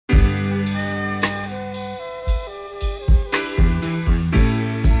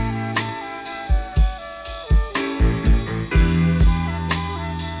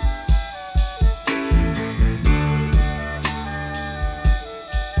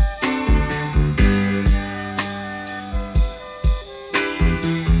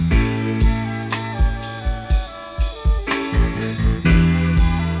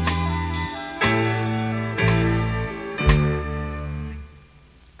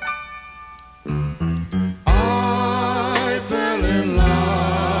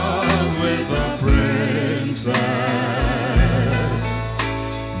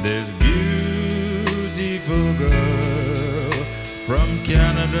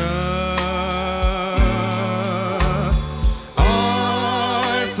Canada.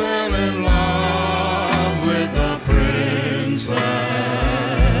 I fell in love with a princess,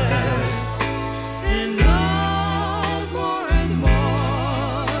 in love more and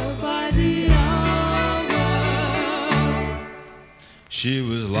more by the hour. She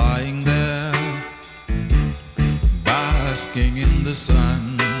was lying there, basking in the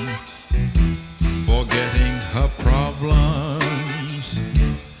sun, forgetting her problems,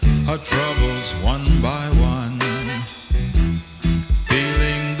 her troubles one by one,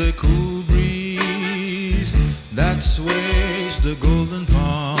 feeling the cool breeze that sways the golden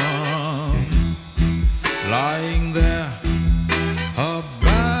palm, lying there, her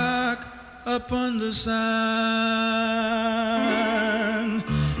back upon the sand.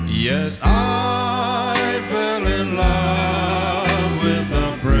 Yes, I fell in love with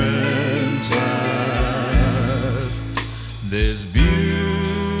a princess, this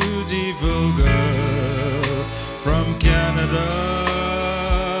beautiful girl from Canada.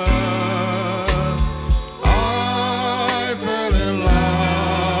 I fell in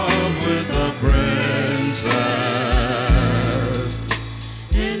love with a princess,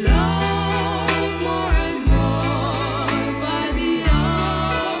 In love more and more by the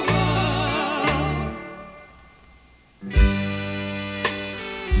hour.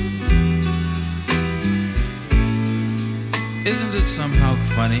 Isn't it somehow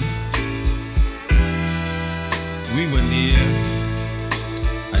funny? We were near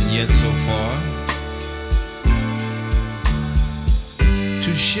and yet so far.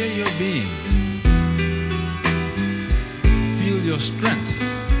 To share your being, feel your strength,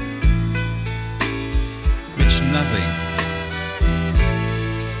 which nothing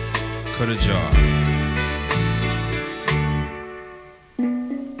could ajar.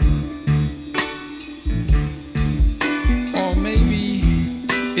 Or maybe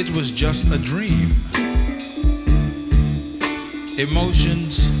it was just a dream.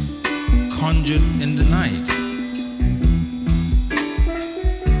 Emotions conjured in the night.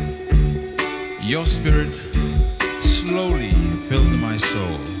 Your spirit slowly filled my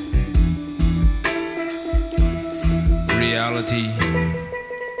soul. Reality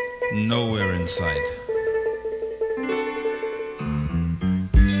nowhere in sight.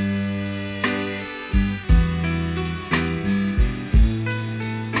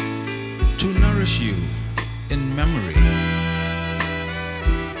 To nourish you in memory,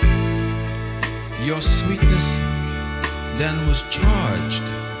 your sweetness then was charged,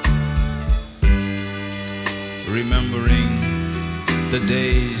 remembering the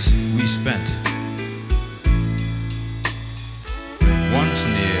days we spent, once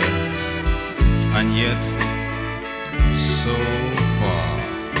near and yet so far.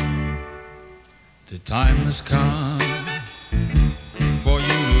 The time has come for you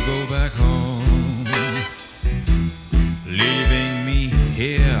to go back home, leaving me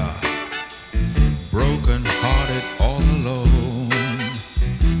here, broken hearted, all alone.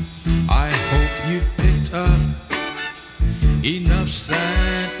 I hope you picked up enough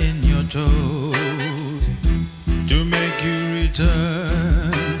sand in your toes to make you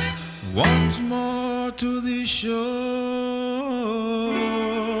return once more to these shores.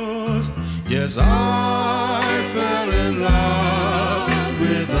 Yes, I fell in love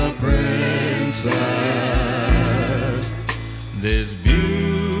with a princess, this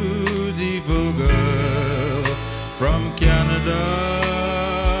beautiful girl from Canada.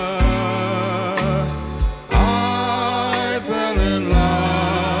 I fell in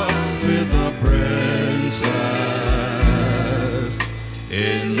love with a princess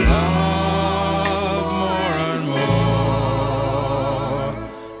in